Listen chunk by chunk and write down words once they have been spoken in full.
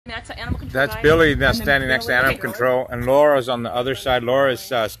That's an animal control That's guy. Billy that's standing next to animal Okay. control, and Laura's on the other side. Laura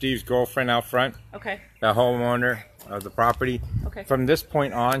is Steve's girlfriend out front, Okay. the homeowner of the property. Okay. From this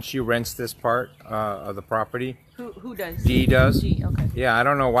point on, she rents this part of the property. Who does? Dee does. Dee, okay. Yeah, I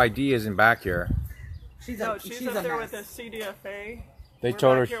don't know why Dee isn't back here. She's up there with the CDFA. They We're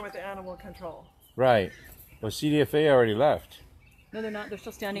told back her. here with the animal control. Right. Well, CDFA already left. No, they're not. They're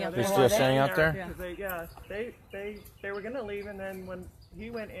still standing out They're there. still standing out there? Yeah. They were gonna leave, and then when he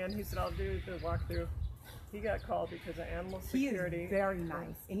went in, he said, "I'll do the walkthrough." He got called because of animal security. He is very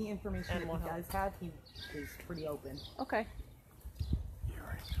nice. Any information Animal that he health. does have, he is pretty open. Okay.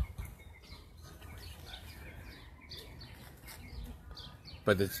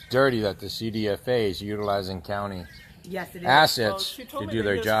 But it's dirty that the CDFA is utilizing county Yes, it is. Well, assets she told to me do the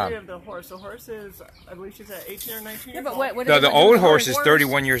their history job. of the horse. The horse is, I believe she's at 18 or 19 Yeah, years but old. what The old horse is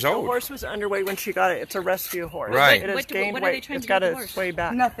 31 years The old. horse was underweight when she got it. It's a rescue horse. Right. It has What gained are they weight. trying It's to got do with to the horse? sway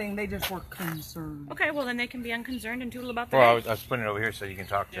back. Nothing. They just were concerned. Okay, well then they can be unconcerned and doodle about that. Well, I was putting it over here so you can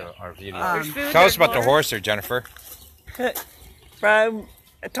talk to our video. There's food, Tell us there's about the water. horse there, Jennifer. From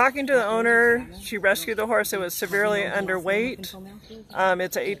talking to the owner, she rescued the horse. It was severely underweight.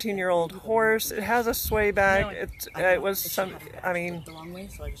 It's an 18-year-old horse. It has a sway back. It was some. I mean,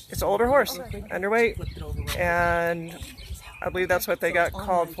 it's an older horse, underweight, and I believe that's what they got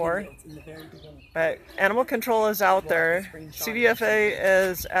called for. But animal control is out there. CDFA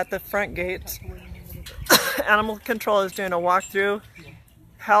is at the front gates. Animal control is doing a walkthrough.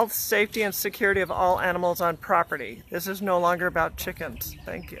 Health, safety, and security of all animals on property. This is no longer about chickens.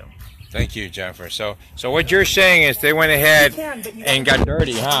 Thank you. Thank you, Jennifer. So what you're saying is they went ahead and got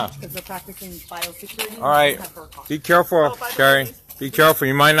dirty, huh? Because they're practicing biosecurity. All right. Be careful, Carrie. Be careful.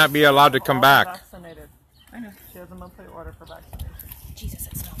 You might not be allowed to come All back. Vaccinated. I know. She has a monthly order for vaccination. Jesus,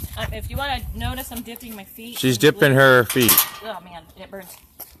 it smells. If you want to notice, I'm dipping my feet. She's dipping her feet. Oh man, it burns.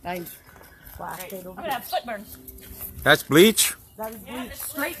 Nice. Great. I'm gonna have foot burns. That's bleach? That is bleach.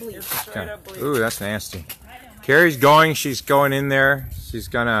 Straight bleach. Straight up bleach. Ooh, that's nasty. Carrie's going. She's going in there. She's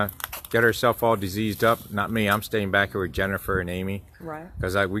going to get herself all diseased up. Not me. I'm staying back here with Jennifer and Amy. Right.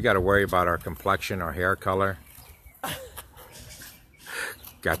 Because we got to worry about our complexion, our hair color.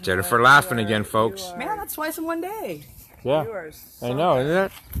 Got Jennifer laughing again, folks. Man, that's twice in one day. Yeah. You are I something. know, isn't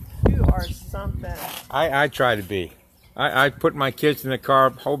it? You are something. I try to be. I put my kids in the car,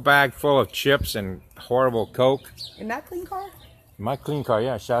 whole bag full of chips and horrible Coke. In that clean car? My clean car,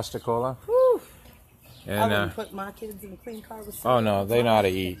 yeah, Shasta Cola. Whew. I And wouldn't put my kids in a clean car with oh no, they know how to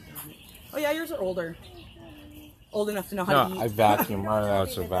eat. Oh yeah, yours are older. Old enough to know how to No, eat. I vacuum. I know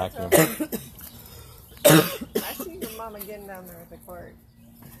it's a vacuum. I see your mama getting down there at the court.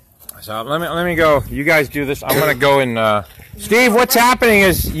 So let me go. You guys do this. I'm gonna go and Steve, what's happening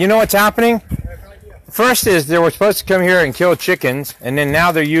is, you know what's happening? First is they were supposed to come here and kill chickens, and then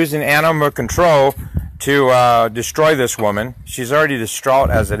now they're using animal control to destroy this woman. She's already distraught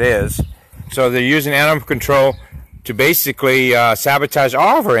as it is. So they're using animal control to basically sabotage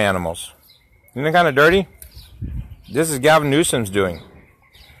all of her animals. Isn't it kind of dirty? This is Gavin Newsom's doing.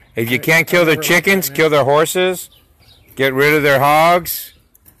 If you can't kill their chickens, kill their horses, get rid of their hogs.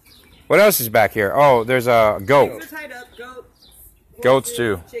 What else is back here? Oh, there's a goat. They're tied up, goats. Goats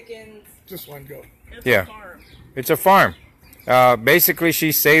too. Chickens. Just one goat. It's Yeah. a farm. It's a farm. Basically,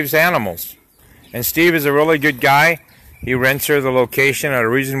 she saves animals. And Steve is a really good guy. He rents her the location at a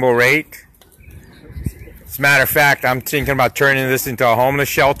reasonable rate. As a matter of fact, I'm thinking about turning this into a homeless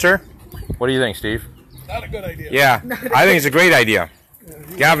shelter. What do you think, Steve? Not a good idea. Yeah, I think it's a great idea.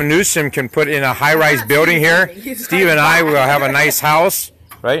 Gavin Newsom can put in a high-rise building here. Steve and I will have a nice house,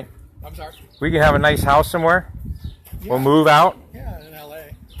 right? I'm sorry. We can have a nice house somewhere. We'll move out. Yeah, in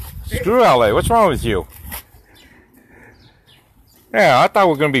L.A. Screw LA. What's wrong with you? Yeah, I thought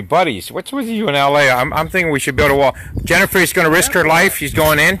we were going to be buddies. What's with you in LA? I'm thinking we should build a wall. Jennifer is going to risk her life. She's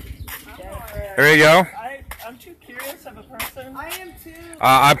going in. There you go. I'm too curious of a person. I am too.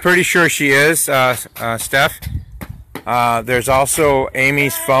 I'm pretty sure she is, Steph. There's also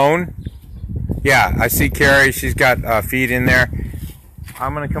Amy's phone. Yeah, I see Carrie. She's got feed in there.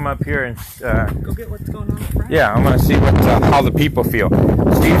 I'm going to come up here and... Go get what's going on in front. yeah, I'm going to see how the people feel.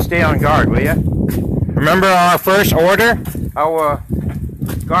 Steve, stay on guard, will you? Remember our first order? I will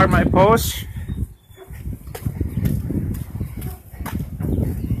guard my post.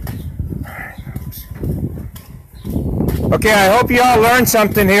 Okay, I hope you all learned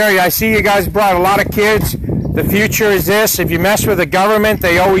something here. I see you guys brought a lot of kids. The future is this. If you mess with the government,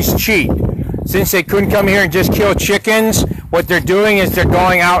 they always cheat. Since they couldn't come here and just kill chickens, what they're doing is they're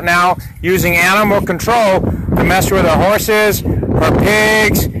going out now using animal control to mess with her horses, her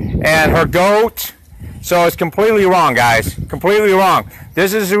pigs, and her goat. So it's completely wrong, guys. Completely wrong.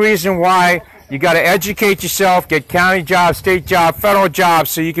 This is the reason why you got to educate yourself, get county jobs, state jobs, federal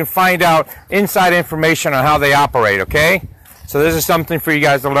jobs, so you can find out inside information on how they operate, okay? So this is something for you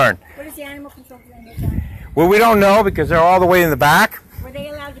guys to learn. What is the animal control doing there, John? Well, we don't know because they're all the way in the back. Were they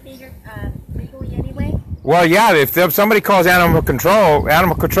allowed to be here legally anyway? Well, yeah, if somebody calls animal control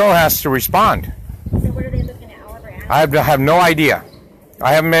has to respond. So what are they looking at? All of our animals? I have no idea.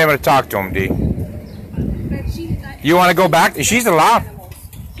 I haven't been able to talk to him, Dee. You want to go back? She's allowed.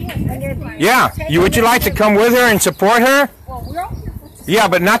 Yeah. Would you like to come with her and support her? Yeah,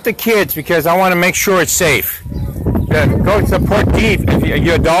 but not the kids because I want to make sure it's safe. Go support Dee. If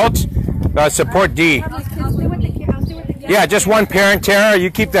you're adults, support Dee. Yeah, just one parent, Tara. You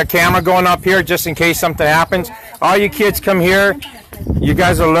keep that camera going up here just in case something happens. All you kids come here. You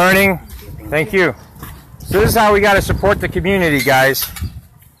guys are learning. Thank you. So this is how we got to support the community, guys.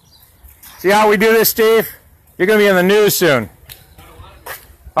 See how we do this, Steve? You're going to be in the news soon.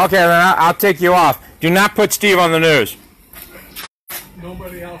 Okay, then I'll take you off. Do not put Steve on the news.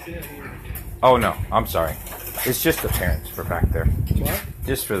 Nobody else in here. Oh, no. I'm sorry. It's just the parents for back there. What?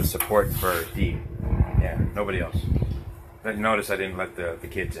 Just for the support for Dee. Yeah, nobody else. But notice I didn't let the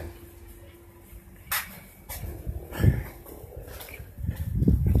kids in.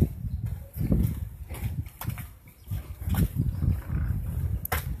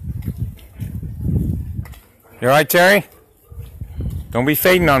 You alright, Terry? Don't be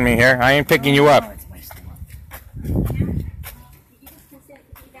fading on me here. I ain't picking you up.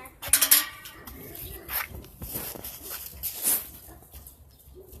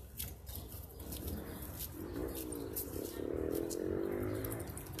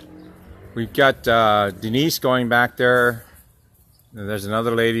 We've got Denise going back there. There's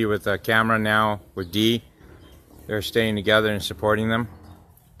another lady with a camera now with Dee. They're staying together and supporting them.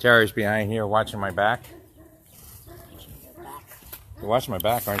 Terry's behind here watching my back. You're watching my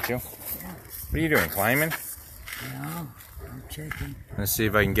back, aren't you? What are you doing, climbing? No, I'm checking. Let's see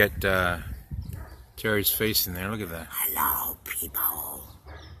if I can get Terry's face in there. Look at that. Hello, people.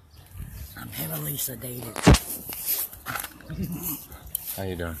 I'm heavily sedated. How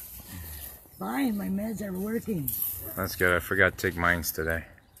you doing? Fine, my meds are working. That's good. I forgot to take mines today.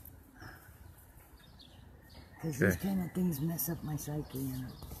 Because these kind of things mess up my psyche, you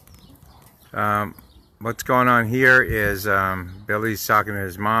know. What's going on here is Billy's talking to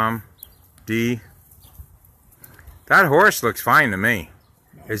his mom, Dee. That horse looks fine to me.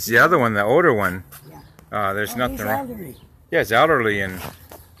 It's the other one, the older one. There's nothing wrong. Elderly. Yeah, it's elderly and,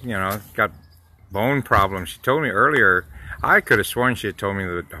 you know, got bone problems. She told me earlier, I could have sworn she had told me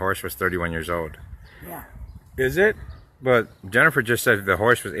that the horse was 31 years old. Yeah. Is it? But Jennifer just said the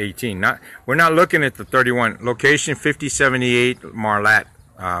horse was 18. We're not looking at the 31. Location 5078 Marlatte,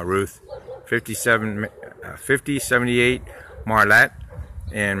 Ruth. 5078 Marlatte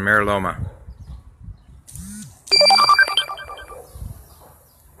in Mariloma.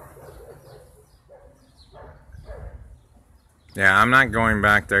 Yeah, I'm not going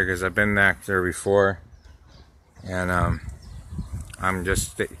back there because I've been back there before. And I'm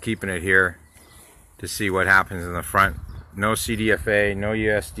just keeping it here to see what happens in the front. No CDFA, no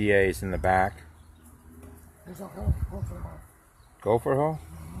USDA's in the back. There's a hole. Gopher hole. Gopher hole?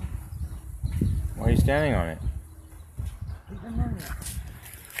 Why are you standing on it? Keep them on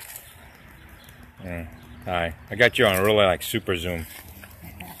there. Hi. I got you on a really like super zoom.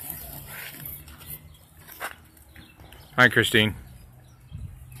 Hi, Christine.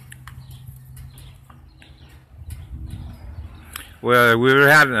 Well, we were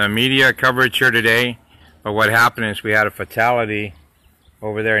having a media coverage here today, but what happened is we had a fatality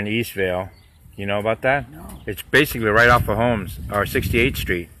over there in Eastvale. You know about that? No. It's basically right off of Holmes, or 68th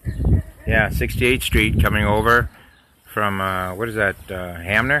Street. Yeah, 68th Street coming over from, what is that,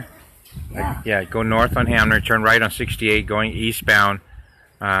 Hamner? Yeah. Yeah, go north on Hamner, turn right on 68, going eastbound.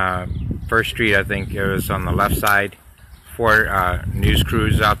 First Street, I think it was on the left side. 4 news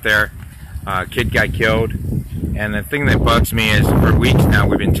crews out there. Kid got killed. And the thing that bugs me is for weeks now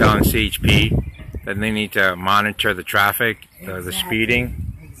we've been telling CHP that they need to monitor the traffic, the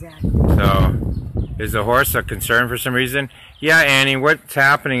speeding. Exactly. So, is the horse a concern for some reason? Yeah, Annie, what's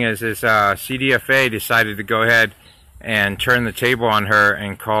happening is CDFA decided to go ahead and turn the table on her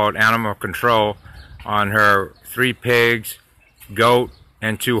and called animal control on her 3 pigs, goat,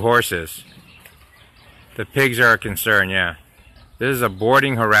 and 2 horses. The pigs are a concern, yeah. This is a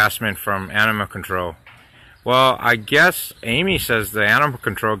boarding harassment from animal control. Well, I guess Amy says the animal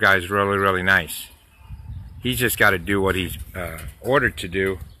control guy is really, really nice. He's just got to do what he's ordered to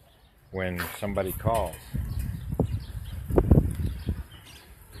do when somebody calls.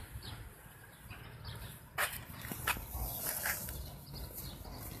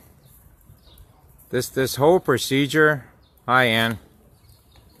 This whole procedure, hi Ann.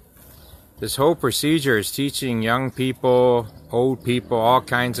 This whole procedure is teaching young people, old people, all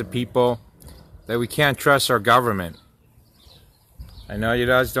kinds of people that we can't trust our government. I know you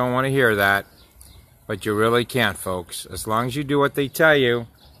guys don't want to hear that, but you really can't, folks. As long as you do what they tell you,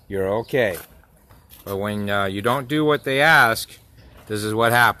 you're okay. But when you don't do what they ask, this is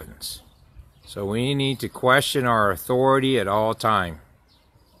what happens. So we need to question our authority at all times.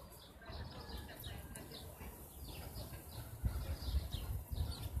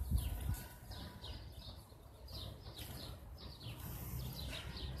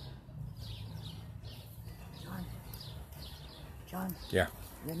 John. Yeah.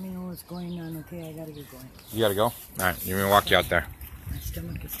 Let me know what's going on, okay? I gotta get going. You gotta go? Alright, you're gonna walk you out there. My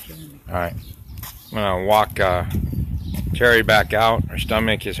stomach is killing me. Alright. I'm gonna walk Terry back out. Her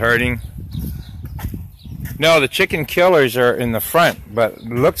stomach is hurting. No, the chicken killers are in the front, but it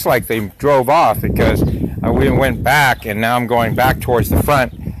looks like they drove off because we went back and now I'm going back towards the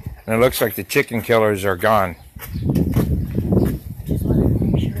front and it looks like the chicken killers are gone. I just wanted to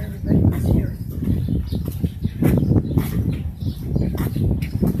make sure everybody was here.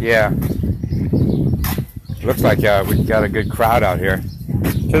 Yeah. Looks like we got a good crowd out here.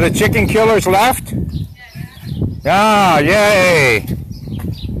 So the chicken killers left? Ah, yay!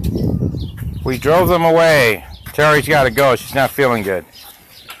 We drove them away. Terry's got to go. She's not feeling good.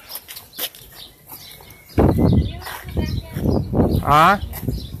 Huh?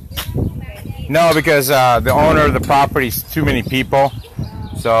 No, because the owner of the property's too many people.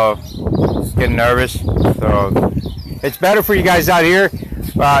 So, getting nervous. So, it's better for you guys out here.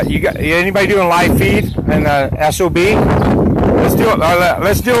 Anybody doing live feed in SOB? Let's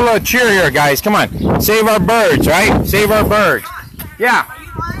do a little cheer here, guys. Come on, save our birds, right? Save our birds. Yeah.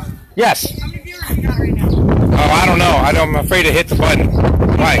 Yes. How many viewers you got right now? Oh, I don't know. I'm afraid to hit the button.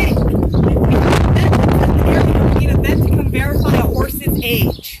 Why? We need a vet to come verify a horse's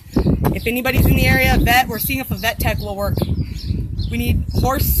age. If anybody's in the area, a vet, we're seeing if a vet tech will work. We need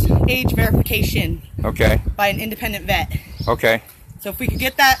horse age verification. Okay. By an independent vet. Okay. So if we could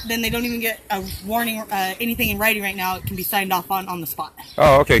get that, then they don't even get a warning, anything in writing right now. It can be signed off on the spot.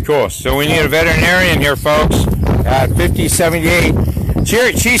 Oh, okay, cool. So we need a veterinarian here, folks, at 5078.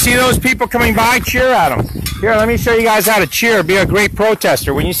 Cheer! See those people coming by? Cheer at them. Here, let me show you guys how to cheer. Be a great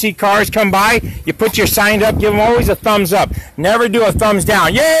protester. When you see cars come by, you put your sign up. Give them always a thumbs up. Never do a thumbs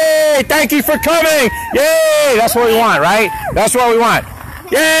down. Yay! Thank you for coming. Yay! That's what we want, right? That's what we want.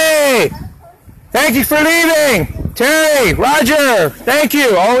 Yay! Thank you for leaving. Terry, Roger, thank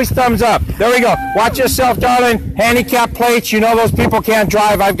you. Always thumbs up. There we go. Watch yourself, darling. Handicap plates. You know those people can't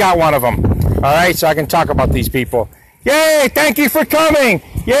drive. I've got one of them. All right, so I can talk about these people. Yay, thank you for coming.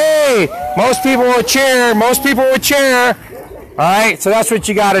 Yay. Most people will cheer. Most people will cheer. All right, so that's what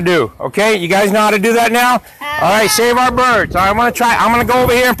you got to do. Okay, you guys know how to do that now? All right, save our birds. All right, I'm going to try. I'm going to go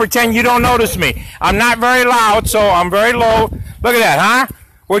over here and pretend you don't notice me. I'm not very loud, so I'm very low. Look at that, huh?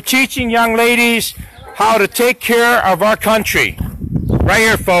 We're teaching young ladies how to take care of our country. Right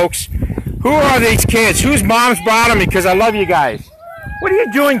here, folks. Who are these kids? Whose moms brought them? Because I love you guys. What are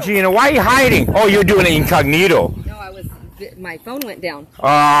you doing, Gina? Why are you hiding? Oh, you're doing it incognito. No, my phone went down.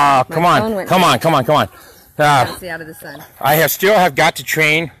 Come on. Come on. Stay out of the sun. I still have got to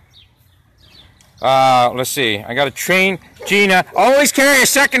train. Let's see. I got to train Gina. Always carry a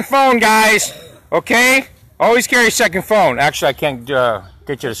second phone, guys. Okay? Always carry a second phone. Actually, I can't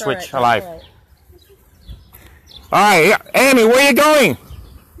get you to switch live. All right, Amy, where are you going?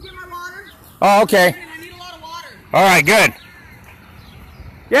 Get my water. Oh, okay. I need a lot of water. All right, good.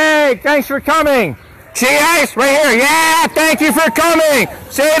 Yay, thanks for coming. See guys, right here. Yeah, thank you for coming.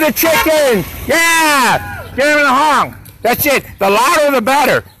 Save the chicken. Yeah, get him in the honk. That's it. The louder the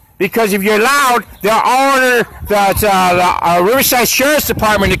better. Because if you're loud, they'll order the Riverside Sheriff's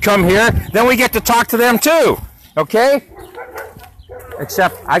Department to come here. Then we get to talk to them too. Okay?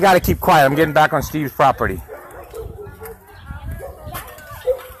 Except I got to keep quiet. I'm getting back on Steve's property.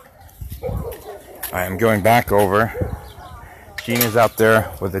 I'm going back over. Gina's out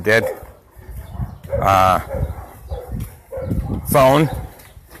there with the dead phone.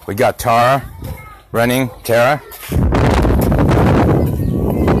 We got Tara running. Tara.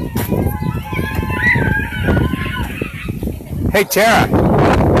 Hey Tara,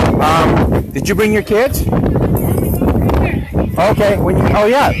 did you bring your kids? Okay. When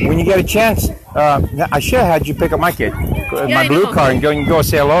you get a chance, I should have had you pick up my kid, my blue car, and you can go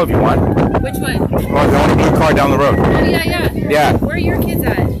say hello if you want. Which one? Oh, the only blue car down the road. Oh, yeah. Yeah. Where are your kids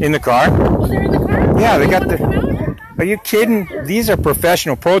at? In the car. Oh, they're in the car? Yeah, they got wanna come out? Are you kidding? These are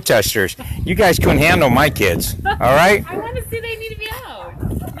professional protesters. You guys couldn't handle my kids. All right? I want to see they need to be out.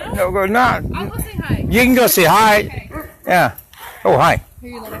 No, go not. I'll go say hi. You can go say hi. Okay. Yeah. Oh, hi. Here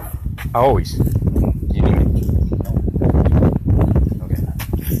you go. Always. You need me? Okay.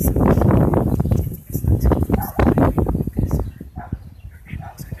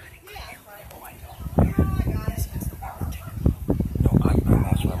 No,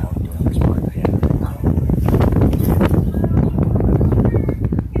 that's what I'm doing this part.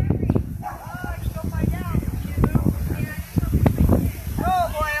 Oh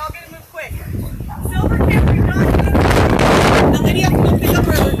boy, I'll get it moved quick. Silver Camry document. The lady has to go pick up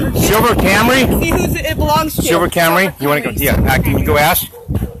her Silver Camry? see who it belongs to. Silver Camry? You want to go? Yeah. Can you go ask?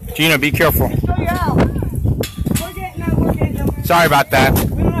 Gina, be careful. Show you out. We're getting them. Sorry about that.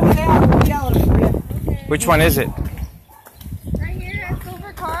 We don't have to say out. We'll yell at them for you. Which one is it? Right here, a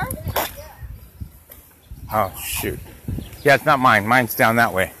silver car. Oh, shoot. Yeah, it's not mine. Mine's down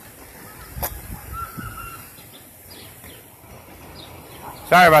that way.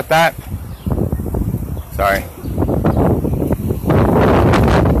 Sorry about that. Sorry.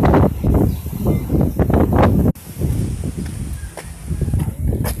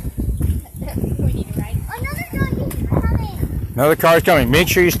 Another car's coming. Make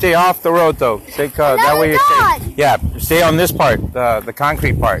sure you stay off the road, though. Stay, that way you're safe. Yeah, stay on this part, the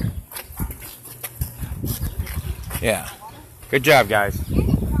concrete part. Yeah. Good job, guys.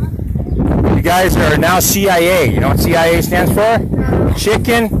 You guys are now CIA. You know what CIA stands for?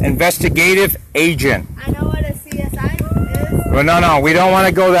 Chicken Investigative Agent. I know what a CSI is. Well, no, we don't want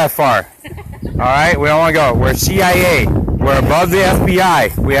to go that far. All right, we don't want to go. We're CIA. We're above the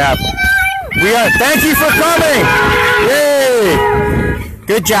FBI. We are. Thank you for coming. Yay!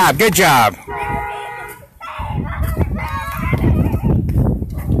 Good job. Good job.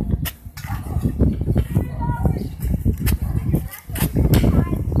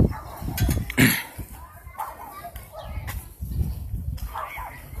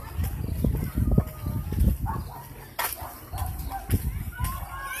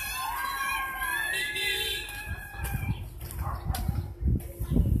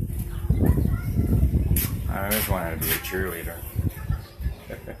 I always wanted to be a cheerleader.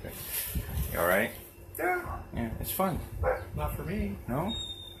 You alright? Yeah. Yeah, it's fun. Not for me. No?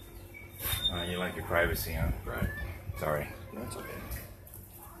 You like your privacy, huh? Right. Sorry. That's okay.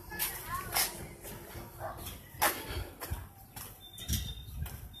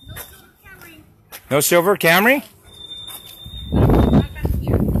 No silver Camry? Oh,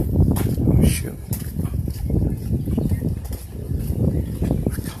 shoot.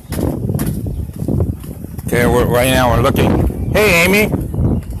 Okay, right now we're looking. Hey, Amy.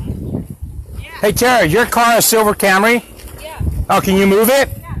 Yeah. Hey, Tara, is your car a silver Camry? Yeah. Oh, can you move it?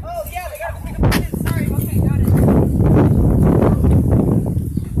 Yeah. Oh, yeah, we gotta pick up the kids. Sorry. Okay, got it.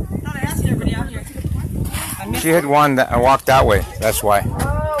 Thought I asked everybody out here. She had one that I walked that way. That's why.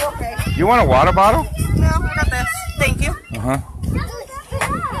 Oh, okay. You want a water bottle? No, I got this. Thank you. Uh-huh.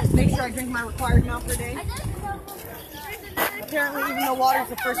 Make sure I drink my required amount per day. Apparently, even though water is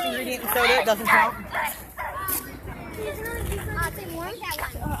the first ingredient in soda, it doesn't count.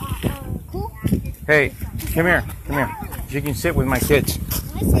 Hey, come here. Come here. You can sit with my kids.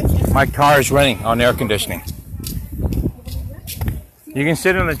 My car is running on air conditioning. You can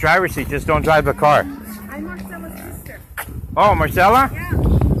sit in the driver's seat, just don't drive the car. I'm Marcella's sister. Oh, Marcella? Yeah.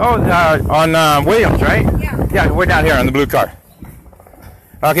 Oh, on Williams, right? Yeah. Yeah, we're down here on the blue car.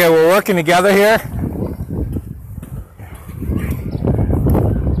 Okay, we're working together here.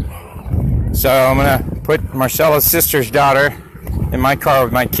 So I'm going to put Marcella's sister's daughter in my car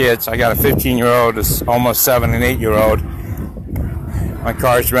with my kids. I got a 15-year-old, it's almost 7 and 8-year-old. My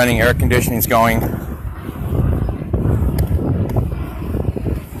car's running, air conditioning's going.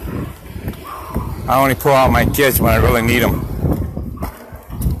 I only pull out my kids when I really need them.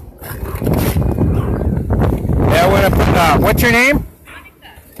 Yeah, we're gonna put, what's your name?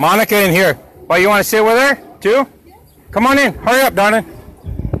 Monica in here. Well, you want to sit with her too? Come on in. Hurry up, darling.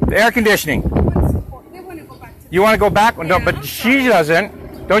 The air conditioning. You want to go back? No, but she doesn't.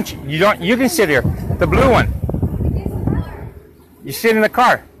 Don't you? You don't. You can sit here. The blue one. You sit in the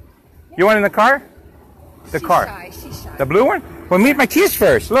car. You want in the car? The car. She's shy. The blue one? Well, meet my kids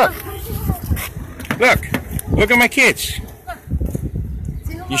first. Look. Look. Look at my kids.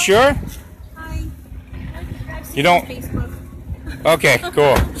 You sure? Hi. You don't? Facebook. Okay,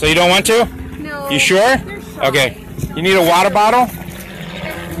 cool. So you don't want to? No. You sure? Okay. You need a water bottle?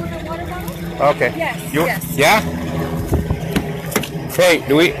 Okay. Yes, You, yes. Yeah? Hey,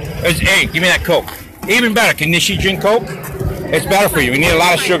 hey, give me that Coke. Even better, can she drink Coke? It's better for you. We need a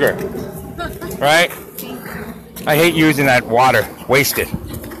lot of sugar. Right? I hate using that water. Wasted.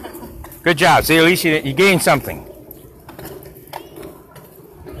 Good job. See, at least you gained something.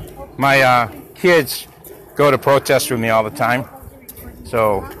 My kids go to protest with me all the time.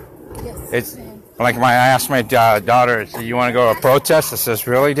 So it's like I asked my daughter, "Do you want to go to a protest?" I says,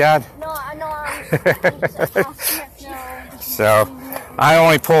 "Really, Dad?" No. So I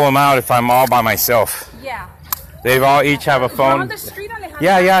only pull them out if I'm all by myself. Yeah. They've all each have a phone. On the street on the house.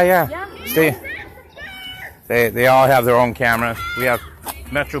 Yeah. They all have their own cameras. We have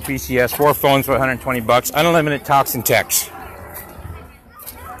Metro PCS, 4 phones for $120, unlimited talks and texts.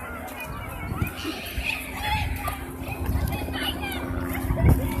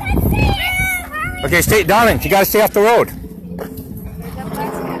 Okay, darling, you gotta stay off the road.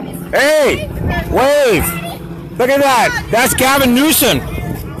 Hey, wave! Look at that. That's Gavin Newsom.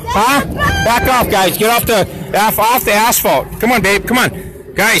 Huh? Back off, guys. Get off the asphalt. Come on, babe. Come on,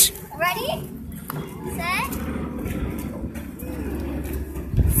 guys. Ready?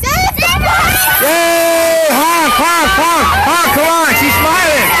 Yay! Honk! Come on, she's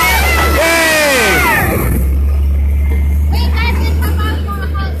smiling. Yay!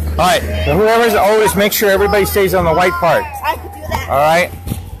 All right. So whoever's the oldest, make sure everybody stays on the white part. I could do that. All right.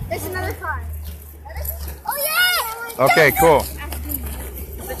 There's another car. Oh yeah! Okay, cool.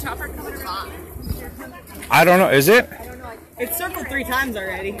 The chopper coming around. I don't know. Is it? It's circled 3 times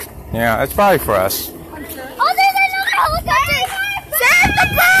already. Yeah, that's probably for us. Oh, there's another helicopter! Save the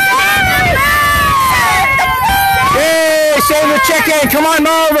bird! Yay! Save the chicken! Come on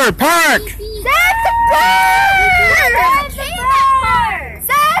over! Park! Save the bird! Save the bird!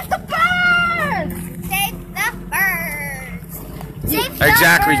 Save the bird! Save the bird!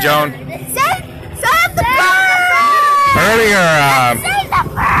 Exactly, Joan. Save the bird! Earlier, Save the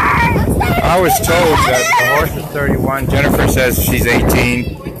bird! I was told that the horse is 31. Jennifer says she's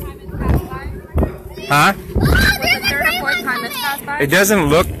 18. Huh? Third or fourth time it's passed by. It doesn't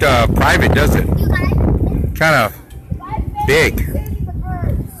look private, does it? Kind of big.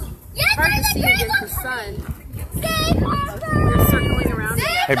 It's hard to see against the sun. They're circling around.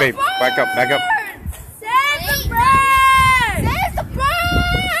 Hey, babe, back up. Save the bird! Save the bird! Save the bird!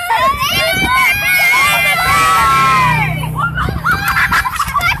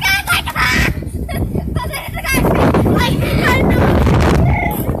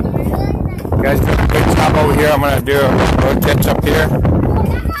 You guys do a good job over here. I'm going to do a road test up here.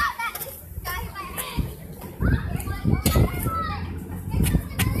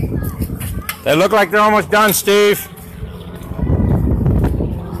 They look like they're almost done, Steve.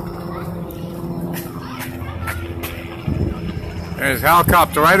 There's a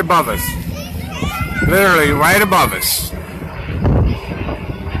helicopter right above us. Literally right above us.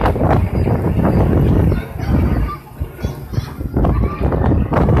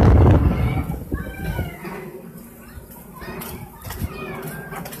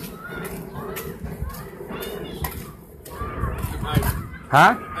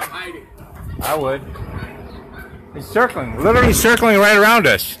 Huh? I'm hiding. I would. It's circling, literally circling right around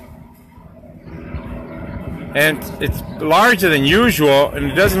us. And it's larger than usual, and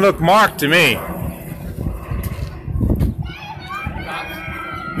it doesn't look marked to me.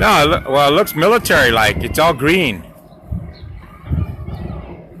 No, well, it looks military-like. It's all green.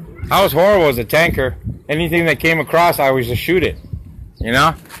 I was horrible as a tanker. Anything that came across, I always just shoot it. You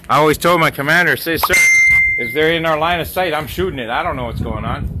know? I always told my commander, say, sir, if they're in our line of sight, I'm shooting it. I don't know what's going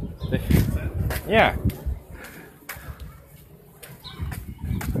on. Yeah.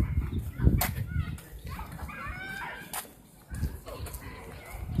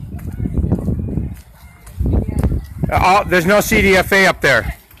 There's no CDFA up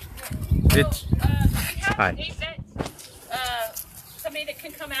there. It's hi. Somebody that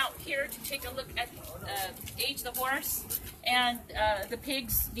can come out here to take a look at age the horse, and the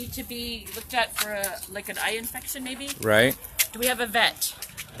pigs need to be looked at for like an eye infection, maybe. Right. Do we have a vet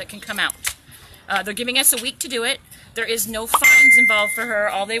that can come out? They're giving us a week to do it. There is no fines involved for her.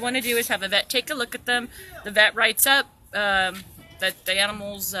 All they want to do is have a vet take a look at them. The vet writes up that the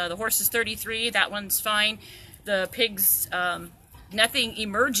animals, the horse is 33, that one's fine. The pigs, nothing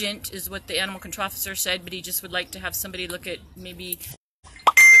emergent is what the animal control officer said, but he just would like to have somebody look at maybe,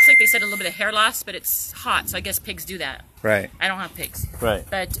 looks like they said a little bit of hair loss, but it's hot, so I guess pigs do that. Right. I don't have pigs. Right.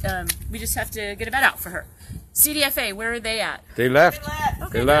 But we just have to get a vet out for her. CDFA, where are they at? They left.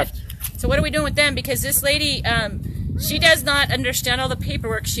 Okay, They left. good. So what are we doing with them? Because this lady, she does not understand all the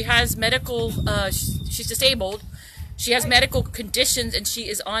paperwork. She has medical, she's disabled. She has medical conditions and she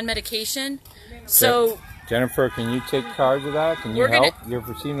is on medication. So Jennifer, can you take charge of that? Can you We're help? You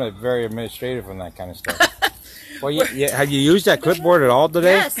seem like very administrative on that kind of stuff. Well, have you used that clipboard at all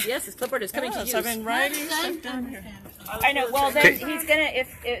today? yes, this clipboard is coming to use. I've been writing stuff down here. I know. Well, then he's gonna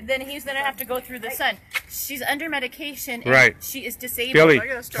then he's gonna have to go through the sun. She's under medication. And Right. She is disabled. Billy,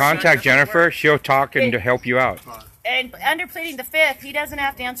 contact Jennifer. She'll talk and help you out. And under pleading the fifth, he doesn't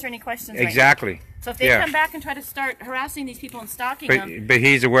have to answer any questions. Exactly. Right, so if they come back and try to start harassing these people and stalking them, But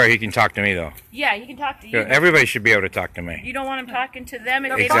he's aware he can talk to me though. yeah, he can talk to you. Yeah, everybody should be able to talk to me. You don't want him talking to them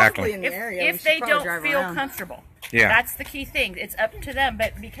if Exactly. they don't, if they don't feel comfortable. Yeah. That's the key thing. It's up to them.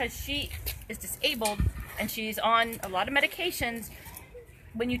 But because she is disabled and she's on a lot of medications,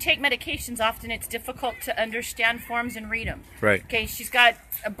 when you take medications, often it's difficult to understand forms and read them. Right. Okay, she's got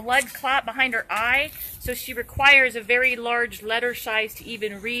a blood clot behind her eye, so she requires a very large letter size to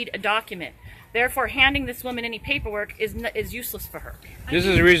even read a document. Therefore, handing this woman any paperwork is useless for her. This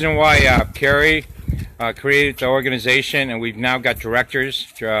is the reason why Carrie created the organization, and we've now got directors.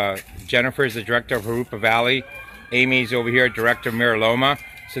 Jennifer is the director of Harupa Valley. Amy's over here, director of Miraloma.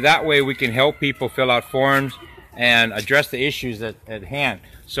 So that way we can help people fill out forms and address the issues at hand.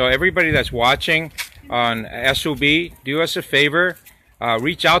 So everybody that's watching on SOB, do us a favor,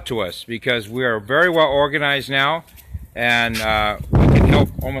 reach out to us because we are very well organized now, and we can help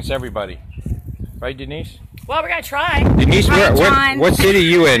almost everybody. Right, Denise? Well, we're going to try. Denise, what city are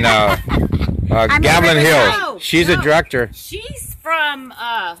you in? Gatlin Hill. She's a director. She's from,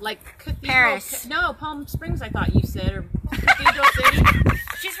 like, Paris. No, Palm Springs, I thought you said, or Cathedral City.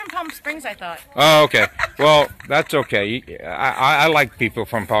 She's from Palm Springs, I thought. Oh, okay. Well, that's okay. I like people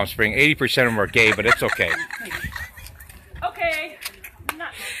from Palm Springs. 80% of them are gay, but it's okay. Okay. I'm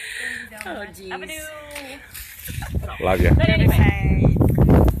not Oh, geez. Avenue. Love you. But anyway.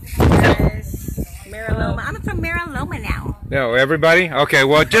 Miraloma. I'm from Miraloma now. No, everybody? Okay,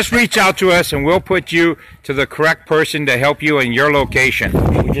 well, just reach out to us and we'll put you to the correct person to help you in your location.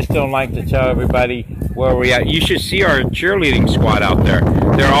 We just don't like to tell everybody where we're at. You should see our cheerleading squad out there.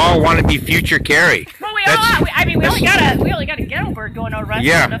 They all want to be future Carrie. Well, we only got a ghetto bird going on around.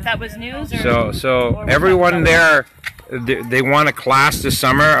 Yeah. I don't know if that was news or... So everyone there, they want a class this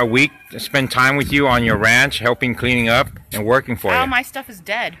summer, a week, to spend time with you on your ranch, helping cleaning up and working for Oh, you. my stuff is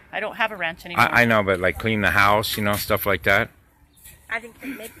dead. I don't have a ranch anymore. I know, but like clean the house, you know, stuff like that. I think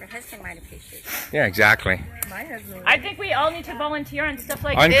maybe your husband might appreciate it. Yeah, exactly. My husband. I think we all need to volunteer on stuff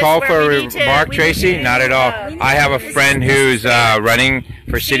like Uncalled this. for where we need to- remark, we Tracy? need to, Not at all. I have a friend who's running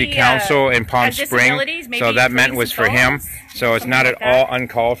for city She, council in Palm has Springs, disabilities, maybe so that meant putting was some for him. phones, So it's not at something like all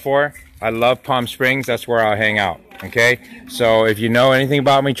uncalled for. I love Palm Springs. That's where I'll hang out. Okay? So if you know anything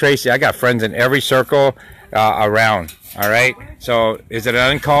about me, Tracy, I got friends in every circle around. All right? So is it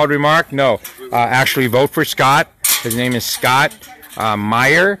an uncalled remark? No. Actually, vote for Scott. His name is Scott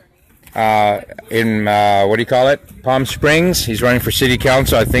Meyer. In what do you call it? Palm Springs. He's running for city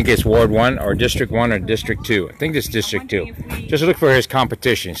council. I think it's Ward 1 or District 1 or District 2. I think it's District 2. Just look for his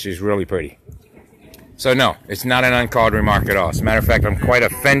competition. She's really pretty. So no, it's not an uncalled remark at all. As a matter of fact, I'm quite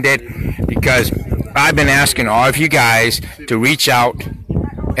offended because I've been asking all of you guys to reach out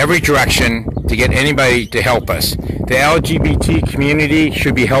every direction to get anybody to help us. The LGBT community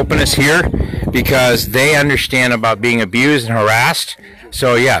should be helping us here because they understand about being abused and harassed.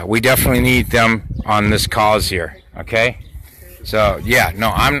 So yeah, we definitely need them on this cause here. Okay? So yeah, no,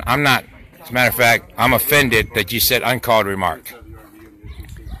 I'm not. As a matter of fact, I'm offended that you said uncalled remark.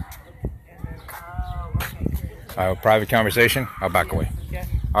 Private conversation? I'll back away.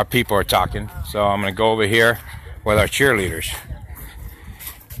 Our people are talking, so I'm going to go over here with our cheerleaders.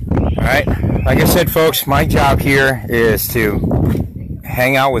 Alright, like I said, folks, my job here is to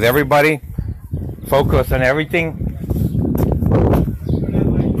hang out with everybody, focus on everything,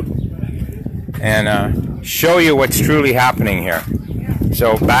 and show you what's truly happening here.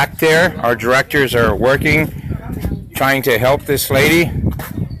 So back there, our directors are working, trying to help this lady.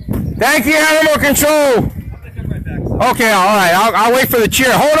 Thank you, Animal Control! Okay, all right. I'll wait for the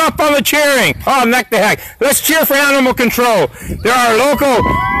cheer. Hold up on the cheering. Oh, neck to heck. Let's cheer for Animal Control. They're our local.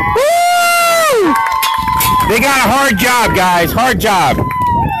 Woo! They got a hard job, guys. Hard job.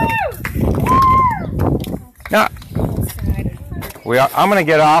 Now, I'm going to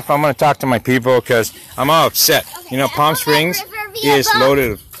get off. I'm going to talk to my people because I'm all upset. You know, Palm Springs is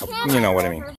loaded of, you know what I mean.